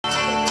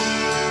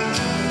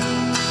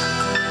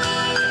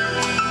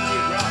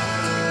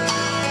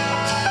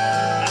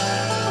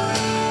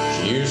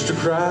to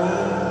cry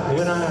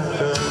when I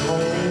come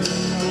home.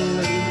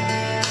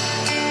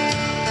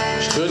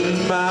 She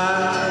couldn't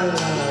buy the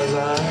lies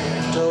I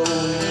told.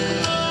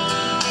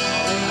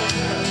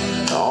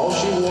 All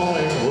she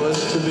wanted was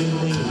to be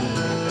me,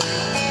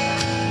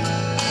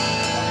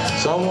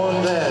 someone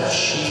that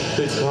she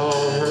could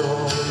call her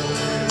own.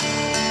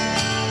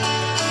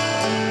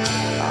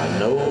 I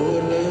know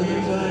her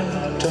love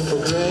I took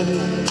for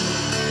granted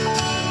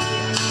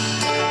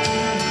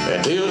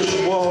until she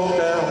walked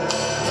out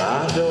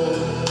my door.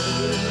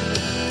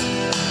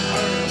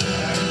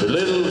 Too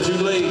little, too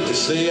late to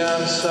say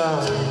I'm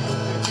sorry.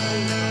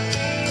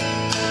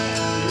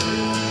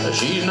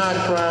 She's not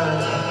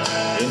crying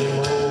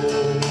anymore.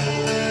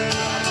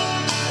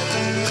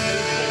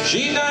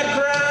 She's not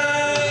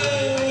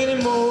crying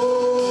anymore.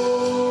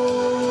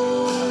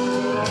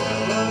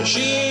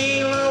 She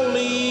ain't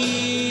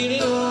lonely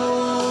any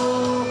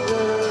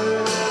longer.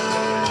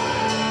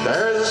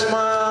 There's a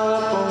smile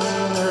upon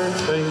her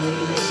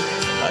face.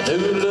 I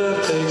knew love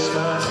takes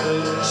my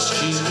place.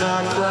 She's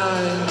not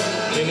crying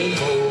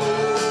anymore.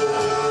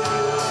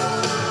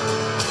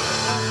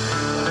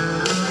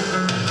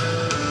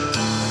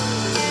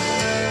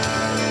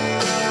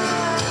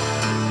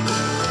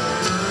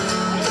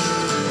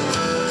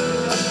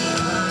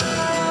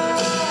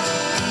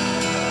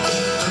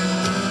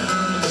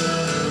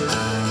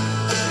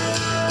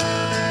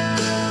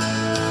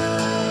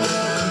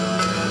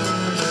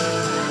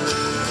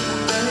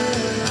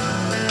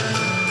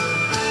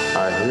 I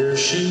hear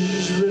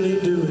she's really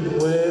doing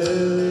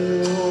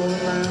well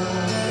now.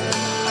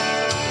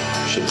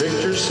 She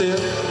picked herself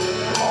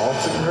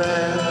off the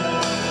ground,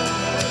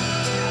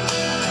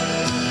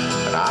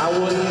 and I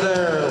wasn't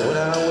there when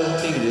I was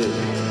needed,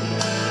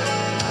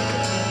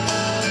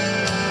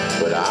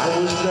 but I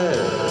was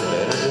there to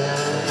let her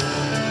down.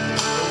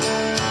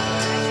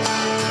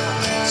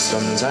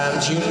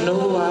 Sometimes you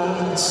know I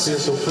feel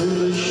so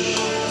foolish.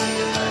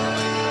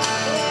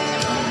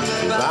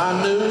 If I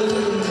knew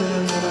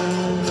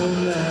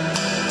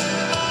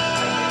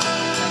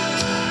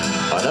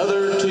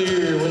another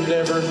tear would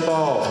never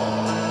fall,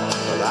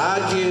 but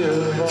I'd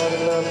give all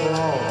love for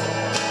all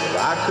if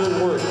I could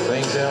work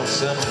things out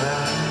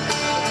somehow.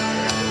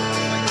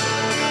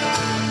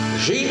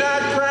 She's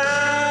not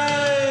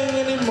crying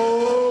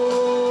anymore.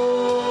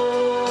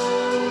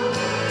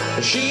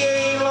 She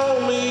ain't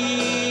lonely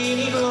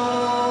any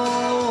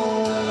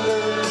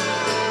longer.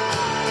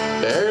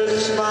 There's a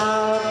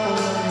smile upon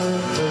her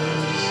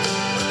face.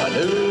 A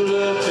new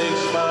love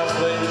takes my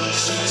place.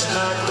 She's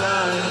not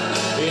crying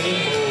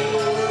anymore.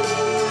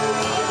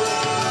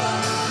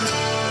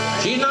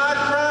 She's not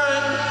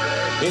crying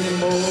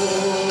anymore.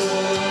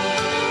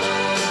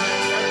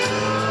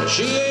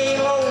 She ain't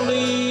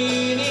lonely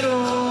any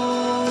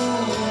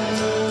longer.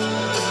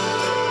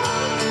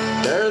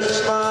 There's a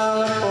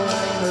smile upon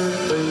her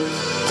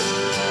face.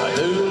 A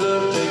new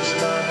love takes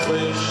my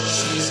place.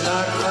 She's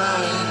not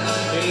crying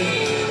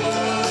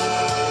anymore.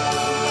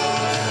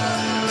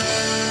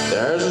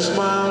 There's a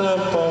smile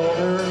upon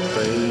her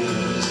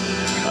face.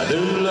 A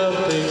new love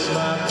takes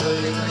my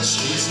place.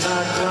 She's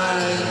not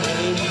crying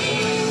anymore.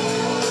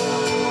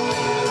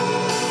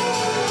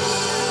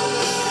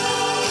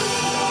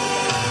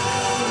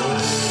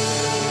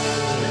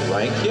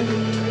 Thank you.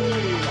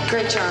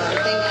 Great job.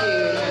 Thank you.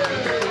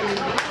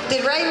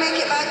 Did Ray make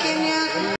it back in yet?